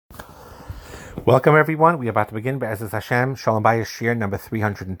Welcome, everyone. We are about to begin Be'ezus Hashem, Shalom Bayis Shir number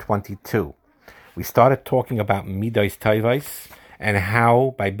 322. We started talking about Middos Tovos and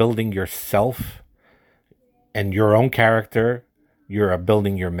how by building yourself and your own character, you're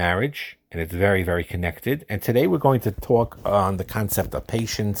building your marriage, and it's very, very connected. And today we're going to talk on the concept of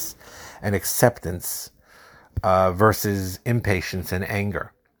patience and acceptance versus impatience and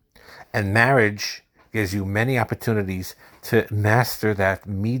anger. And marriage gives you many opportunities to master that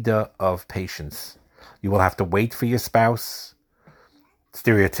midah of patience. You will have to wait for your spouse.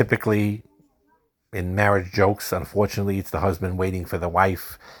 Stereotypically, in marriage jokes, unfortunately, it's the husband waiting for the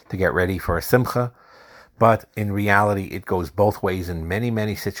wife to get ready for a simcha. But in reality, it goes both ways in many,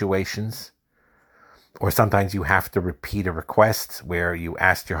 many situations. Or sometimes you have to repeat a request where you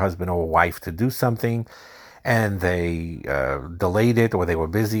asked your husband or wife to do something, and they delayed it, or they were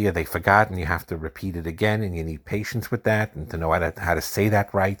busy, or they forgot, and you have to repeat it again, and you need patience with that, and to know how to say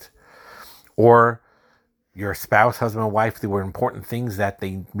that right. Or your spouse, husband and wife, there were important things that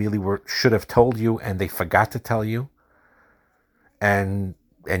they really should have told you, and they forgot to tell you, and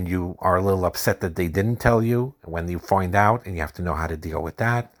you are a little upset that they didn't tell you when you find out, and you have to know how to deal with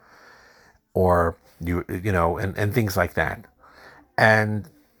that, or and things like that. And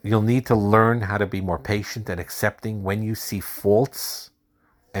you'll need to learn how to be more patient and accepting when you see faults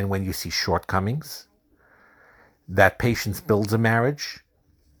and when you see shortcomings. That patience builds a marriage.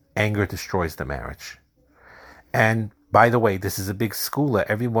 Anger destroys the marriage. And by the way, this is a big skula.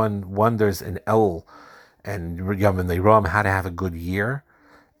 Everyone wonders in El and Yom and Leiram how to have a good year.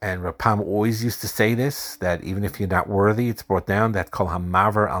 And Rapam always used to say this, that even if you're not worthy, it's brought down that Kol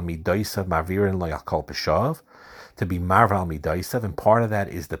HaMaver Al Midosav Mavirin Lo Yakol Peshav, to be Marva Al Midosav, and part of that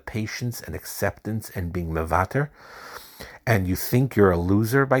is the patience and acceptance and being mevater. And you think you're a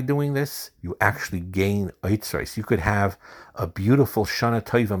loser by doing this, you actually gain oitzros. You could have a beautiful Shana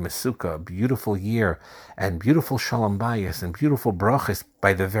Tova Mesuka, a beautiful year, and beautiful Shalom Bayis, and beautiful brachas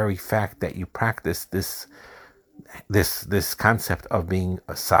by the very fact that you practice this concept of being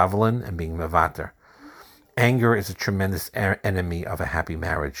a savlin and being mevater. Anger is a tremendous enemy of a happy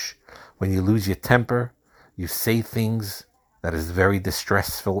marriage. When you lose your temper, you say things that is very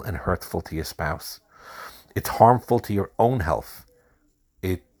distressful and hurtful to your spouse. It's harmful to your own health.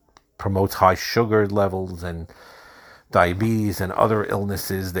 It promotes high sugar levels and diabetes and other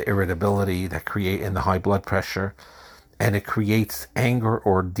illnesses, the irritability that create in the high blood pressure. And it creates anger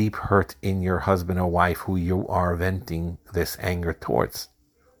or deep hurt in your husband or wife who you are venting this anger towards.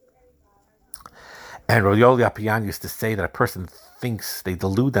 And Royoli Apian used to say that a person thinks, they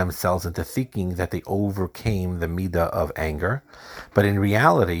delude themselves into thinking that they overcame the midah of anger. But in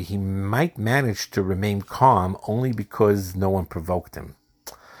reality, he might manage to remain calm only because no one provoked him.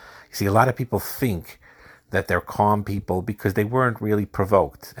 You see, a lot of people think that they're calm people because they weren't really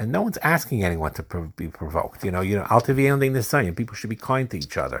provoked. And no one's asking anyone to be provoked. People should be kind to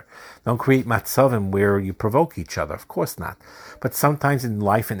each other. Don't create matzavim where you provoke each other. Of course not. But sometimes in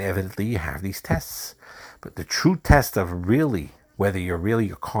life, inevitably, you have these tests. But the true test of really, whether you're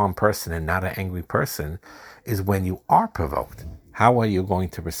really a calm person and not an angry person, is when you are provoked. How are you going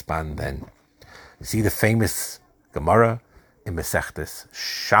to respond then? You see the famous Gemara in Masechtas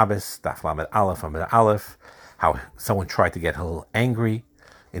Shabbos, Daf Lamed Aleph, Amud Aleph, how someone tried to get a little angry,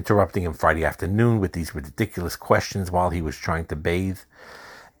 interrupting him Friday afternoon with these ridiculous questions while he was trying to bathe.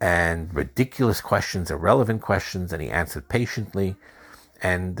 And ridiculous questions, irrelevant questions, and he answered patiently.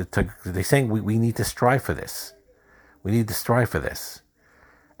 And they're saying we need to strive for this. We need to strive for this.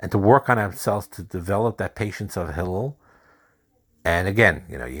 And to work on ourselves to develop that patience of Hillel. And again,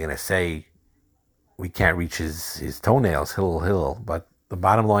 you're going to say we can't reach his toenails, Hillel. But the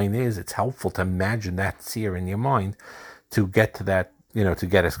bottom line is it's helpful to imagine that seer in your mind to get to that, to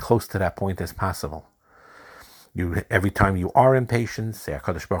get as close to that point as possible. Every time you are impatient, say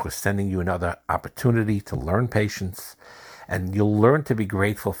HaKadosh Baruch Hu is sending you another opportunity to learn patience. And you'll learn to be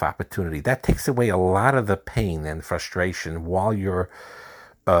grateful for opportunity. That takes away a lot of the pain and frustration while you're,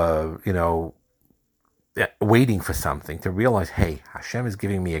 waiting for something to realize, hey, Hashem is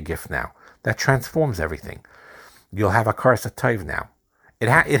giving me a gift now. That transforms everything. You'll have a karas hatov now.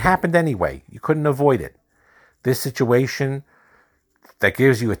 It happened anyway. You couldn't avoid it. This situation that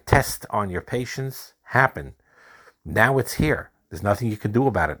gives you a test on your patience happened. Now it's here. There's nothing you can do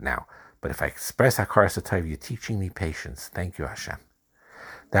about it now. But if I express HaKaras HaTov, you're teaching me patience. Thank you, Hashem.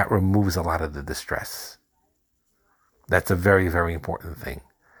 That removes a lot of the distress. That's a very, very important thing.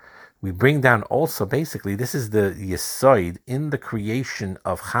 We bring down also, basically, this is the Yesoid in the creation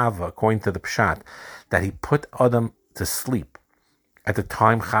of Chava, according to the Pshat, that he put Adam to sleep at the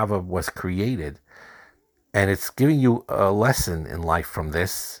time Chava was created. And it's giving you a lesson in life from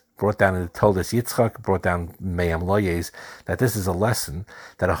this, brought down in the Toldos Yitzchak, brought down Mayam Loyes, that this is a lesson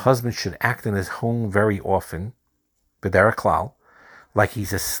that a husband should act in his home very often, b'derech klal, like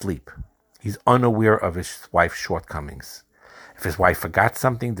he's asleep. He's unaware of his wife's shortcomings. If his wife forgot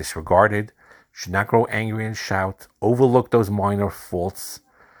something, disregarded, should not grow angry and shout, overlook those minor faults,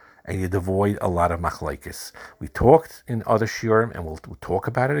 and you'd avoid a lot of machlokes. We talked in other shiurim, and we'll talk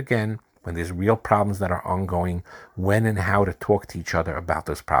about it again when there's real problems that are ongoing, when and how to talk to each other about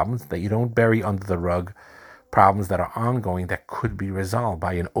those problems, that you don't bury under the rug problems that are ongoing that could be resolved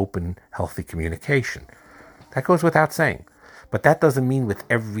by an open, healthy communication. That goes without saying. But that doesn't mean with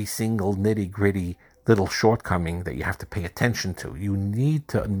every single nitty-gritty little shortcoming that you have to pay attention to. You need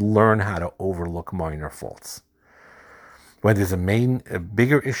to learn how to overlook minor faults. When there's a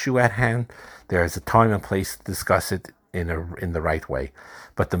bigger issue at hand, there is a time and place to discuss it in the right way.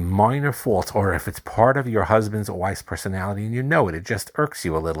 But the minor faults, or if it's part of your husband's or wife's personality and you know it, it just irks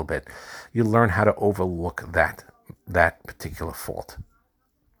you a little bit, you learn how to overlook that particular fault.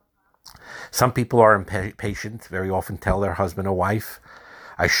 Some people are impatient, very often tell their husband or wife,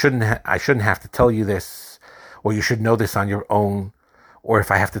 I shouldn't have to tell you this, or you should know this on your own, or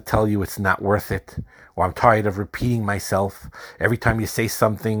if I have to tell you, it's not worth it, or I'm tired of repeating myself. Every time you say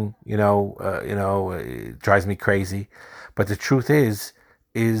something, it drives me crazy. But the truth is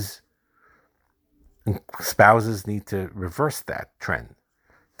spouses need to reverse that trend,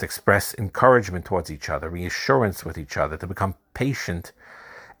 to express encouragement towards each other, reassurance with each other, to become patient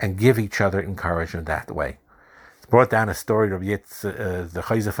and give each other encouragement that way. It's brought down a story of the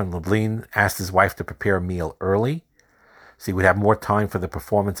Chayzer from Lublin asked his wife to prepare a meal early, so he would have more time for the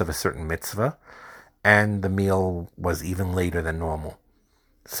performance of a certain mitzvah, and the meal was even later than normal.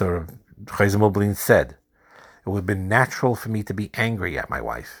 So Chayzer Lublin said, it would have been natural for me to be angry at my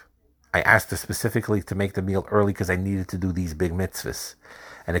wife. I asked her specifically to make the meal early because I needed to do these big mitzvahs.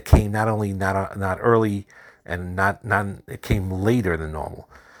 And it came not early, and it came later than normal.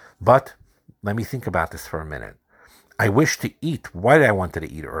 But let me think about this for a minute. I wish to eat. Why did I want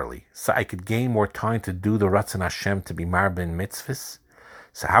to eat early? So I could gain more time to do the Ratzon Hashem, to be marbin mitzvahs.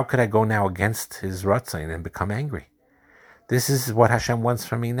 So how could I go now against his Ratzon and become angry? This is what Hashem wants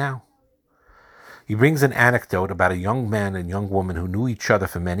from me now. He brings an anecdote about a young man and young woman who knew each other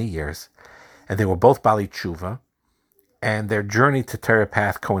for many years, and they were both Bali Tshuva, and their journey to Torah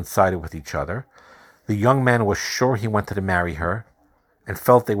path coincided with each other. The young man was sure he wanted to marry her and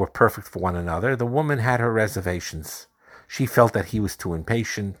felt they were perfect for one another. The woman had her reservations. She felt that he was too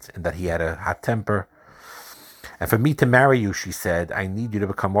impatient and that he had a hot temper. And for me to marry you, she said, I need you to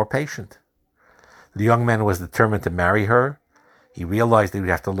become more patient. The young man was determined to marry her. He realized that he would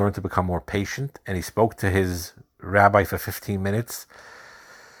have to learn to become more patient, and he spoke to his rabbi for 15 minutes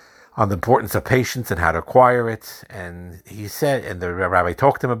on the importance of patience and how to acquire it. And he said, and the rabbi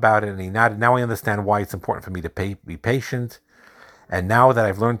talked to him about it, and he nodded, now I understand why it's important for me to be patient. And now that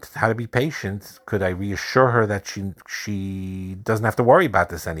I've learned how to be patient, could I reassure her that she doesn't have to worry about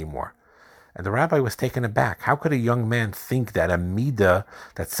this anymore? And the rabbi was taken aback. How could a young man think that a midah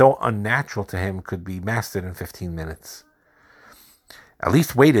that's so unnatural to him could be mastered in 15 minutes? At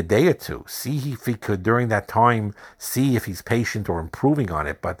least wait a day or two. See if he could, during that time, see if he's patient or improving on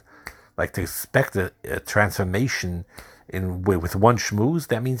it. But like to expect a transformation with one shmooze,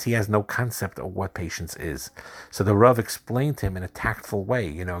 that means he has no concept of what patience is. So the Rav explained to him in a tactful way.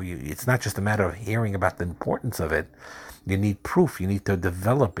 It's not just a matter of hearing about the importance of it. You need proof. You need to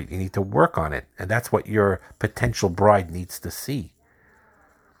develop it. You need to work on it. And that's what your potential bride needs to see.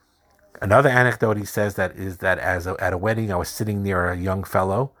 Another anecdote he says at a wedding, I was sitting near a young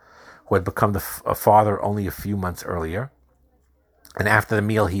fellow who had become a father only a few months earlier. And after the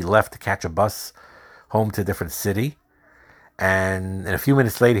meal, he left to catch a bus home to a different city. And a few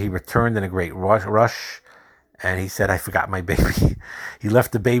minutes later, he returned in a great rush. And he said, I forgot my baby. He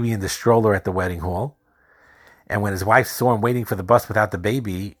left the baby in the stroller at the wedding hall. And when his wife saw him waiting for the bus without the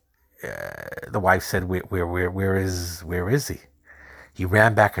baby, the wife said, where is he? He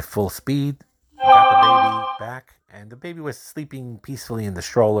ran back at full speed, got the baby back, and the baby was sleeping peacefully in the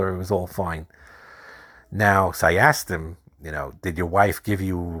stroller. It was all fine. Now, so I asked him, did your wife give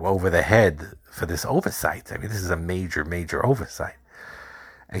you over the head for this oversight? I mean, this is a major, major oversight.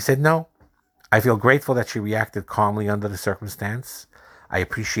 And he said, no. I feel grateful that she reacted calmly under the circumstance. I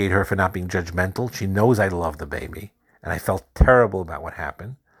appreciate her for not being judgmental. She knows I love the baby, and I felt terrible about what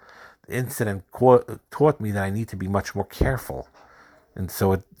happened. The incident taught me that I need to be much more careful, and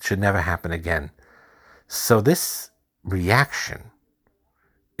so it should never happen again. So this reaction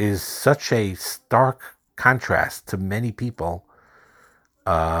is such a stark contrast to many people,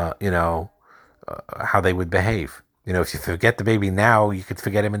 how they would behave. If you forget the baby now, you could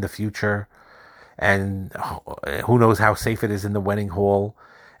forget him in the future. And who knows how safe it is in the wedding hall,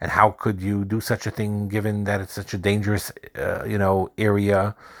 and how could you do such a thing given that it's such a dangerous,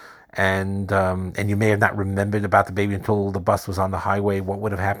 area, and you may have not remembered about the baby until the bus was on the highway. What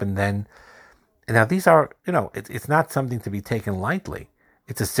would have happened then? And now these are, it's not something to be taken lightly.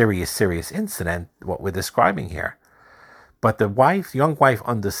 It's a serious incident, what we're describing here. But the young wife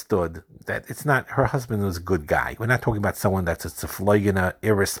understood that it's not, her husband was a good guy. We're not talking about someone that's a tzefloigena,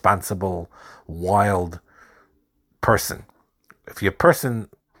 irresponsible, wild person.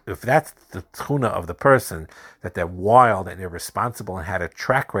 If that's the tchuna of the person, that they're wild and irresponsible and had a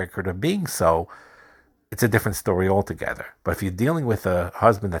track record of being so, it's a different story altogether. But if you're dealing with a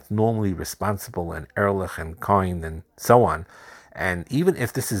husband that's normally responsible and ehrlich and kind and so on, and even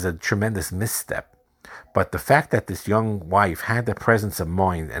if this is a tremendous misstep, but the fact that this young wife had the presence of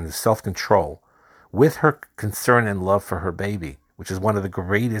mind and the self-control with her concern and love for her baby, which is one of the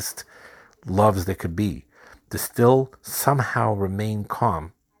greatest loves there could be, to still somehow remain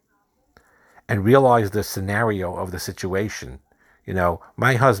calm and realize the scenario of the situation.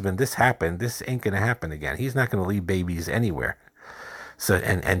 My husband, this happened, this ain't going to happen again. He's not going to leave babies anywhere. So,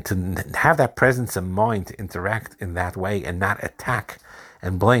 and to have that presence of mind to interact in that way and not attack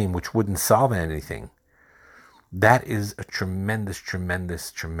and blame, which wouldn't solve anything, that is a tremendous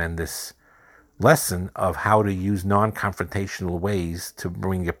lesson of how to use non-confrontational ways to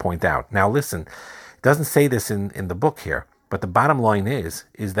bring your point out. Now listen, it doesn't say this in the book here, but the bottom line is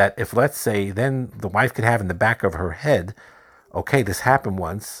that if, let's say, then the wife could have in the back of her head, okay, this happened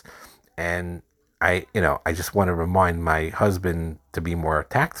once, and I just want to remind my husband to be more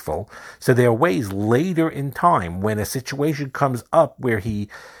tactful. So there are ways later in time when a situation comes up where she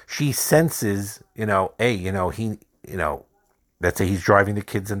senses, let's say he's driving the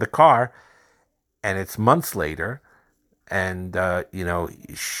kids in the car, and it's months later, and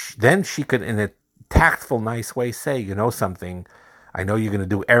then she could, in a tactful, nice way, say, something. I know you're going to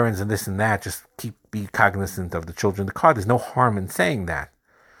do errands and this and that. Just be cognizant of the children in the car. There's no harm in saying that.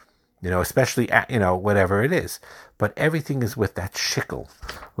 Especially whatever it is, but everything is with that shickle,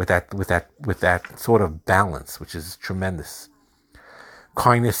 with that sort of balance, which is tremendous.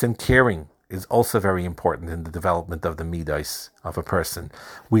 Kindness and caring is also very important in the development of the middos of a person.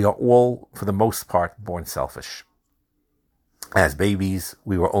 We are all, for the most part, born selfish. As babies,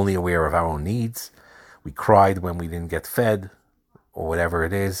 we were only aware of our own needs. We cried when we didn't get fed, or whatever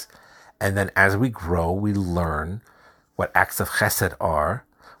it is, and then as we grow, we learn what acts of chesed are.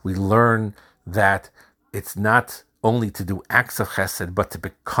 We learn that it's not only to do acts of chesed, but to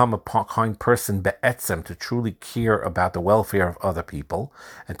become a kind person be'etzem, to truly care about the welfare of other people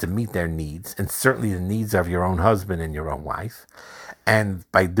and to meet their needs, and certainly the needs of your own husband and your own wife. And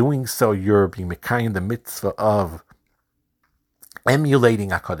by doing so, you're being mekayim the mitzvah of emulating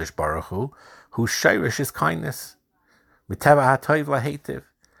HaKadosh Baruch Hu, whose shirish is kindness. Miteva ha'toiv lahetiv.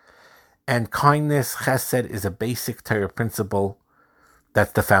 And kindness, chesed, is a basic Torah principle.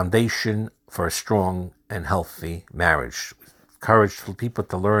 That's the foundation for a strong and healthy marriage. Encourage people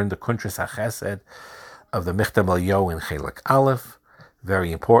to learn the Kuntras HaChesed of the Michtam Elyo in Chelik Aleph.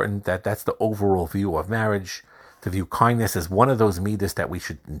 Very important that's the overall view of marriage. To view kindness as one of those midas that we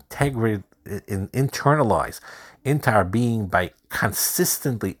should internalize into our being by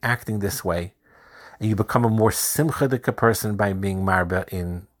consistently acting this way. And you become a more simchadika person by being marba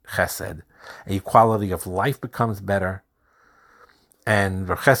in chesed. And your quality of life becomes better. And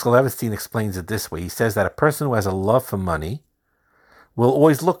Rav Cheskel Levenstein explains it this way. He says that a person who has a love for money will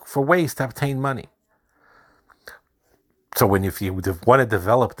always look for ways to obtain money. So if you want to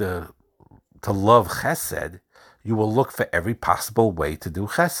develop to love chesed, you will look for every possible way to do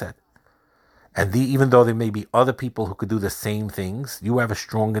chesed. And even though there may be other people who could do the same things, you have a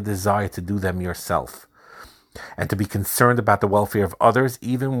stronger desire to do them yourself. And to be concerned about the welfare of others,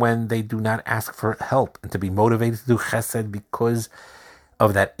 even when they do not ask for help. And to be motivated to do chesed because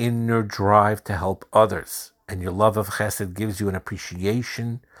of that inner drive to help others. And your love of chesed gives you an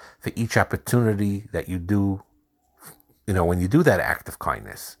appreciation for each opportunity that you do, when you do that act of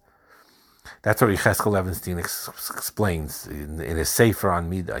kindness. That's what Cheskel Levenstein explains in his Sefer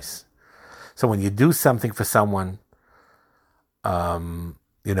on Middos. So when you do something for someone,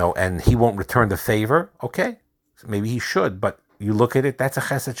 and he won't return the favor, okay, so maybe he should, but you look at it, that's a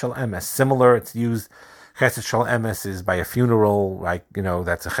chesed shel emes. Similar, it's used, chesed shel emes is by a funeral,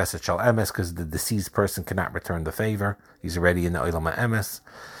 that's a chesed shel emes because the deceased person cannot return the favor. He's already in the olam ha'emes.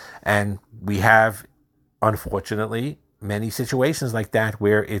 And we have, unfortunately, many situations like that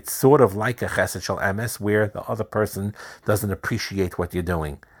where it's sort of like a chesed shel emes, where the other person doesn't appreciate what you're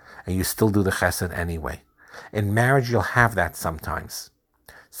doing, and you still do the chesed anyway. In marriage, you'll have that sometimes.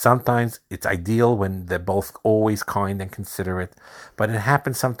 Sometimes it's ideal when they're both always kind and considerate, but it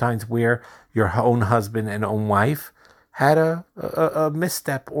happens sometimes where your own husband and own wife had a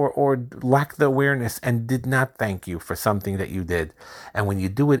misstep or lacked the awareness and did not thank you for something that you did. And when you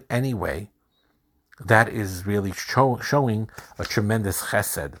do it anyway, that is really showing a tremendous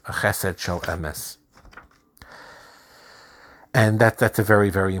chesed, a chesed shel emes. And that's a very,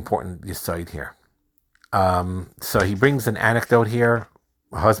 very important aside here. So he brings an anecdote here.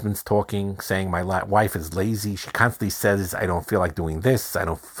 My husband's talking, saying my wife is lazy. She constantly says, I don't feel like doing this. I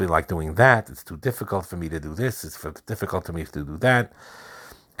don't feel like doing that. It's too difficult for me to do this. It's difficult for me to do that.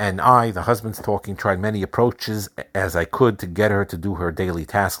 And I, the husband's talking, tried many approaches as I could to get her to do her daily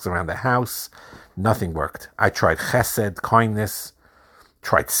tasks around the house. Nothing worked. I tried chesed, kindness,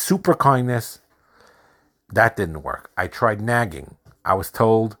 tried super kindness. That didn't work. I tried nagging. I was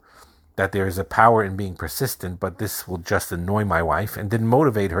told that there is a power in being persistent, but this will just annoy my wife and didn't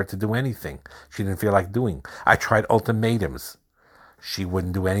motivate her to do anything she didn't feel like doing. I tried ultimatums. She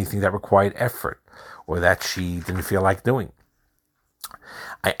wouldn't do anything that required effort or that she didn't feel like doing.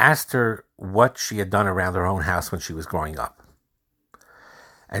 I asked her what she had done around her own house when she was growing up.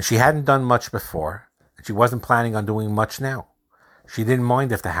 And she hadn't done much before, and she wasn't planning on doing much now. She didn't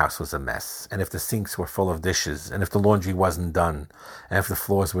mind if the house was a mess, and if the sinks were full of dishes, and if the laundry wasn't done, and if the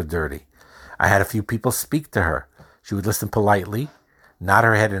floors were dirty. I had a few people speak to her. She would listen politely, nod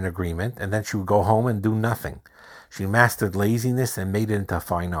her head in agreement, and then she would go home and do nothing. She mastered laziness and made it into a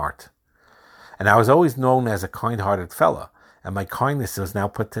fine art. And I was always known as a kind-hearted fella, and my kindness was now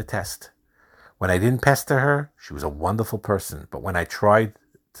put to test. When I didn't pester her, she was a wonderful person, but when I tried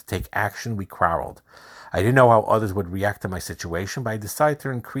to take action, we quarreled. I didn't know how others would react to my situation, but I decided to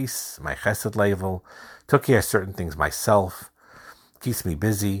increase my chesed level, took care of certain things myself, keeps me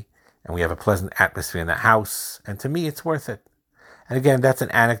busy, and we have a pleasant atmosphere in the house, and to me, it's worth it. And again, that's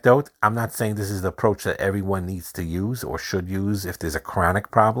an anecdote. I'm not saying this is the approach that everyone needs to use or should use if there's a chronic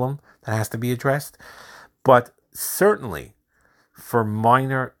problem that has to be addressed, but certainly for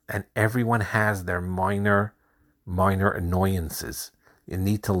minor, and everyone has their minor annoyances. You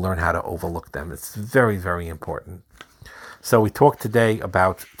need to learn how to overlook them. It's very, very important. So we talked today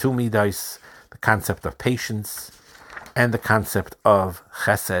about two Middos, the concept of patience and the concept of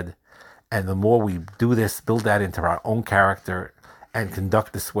chesed. And the more we do this, build that into our own character and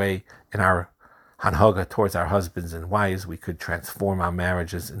conduct this way in our hanhaga towards our husbands and wives, we could transform our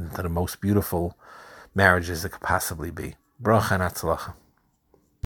marriages into the most beautiful marriages that could possibly be. Bracha and atzlacha.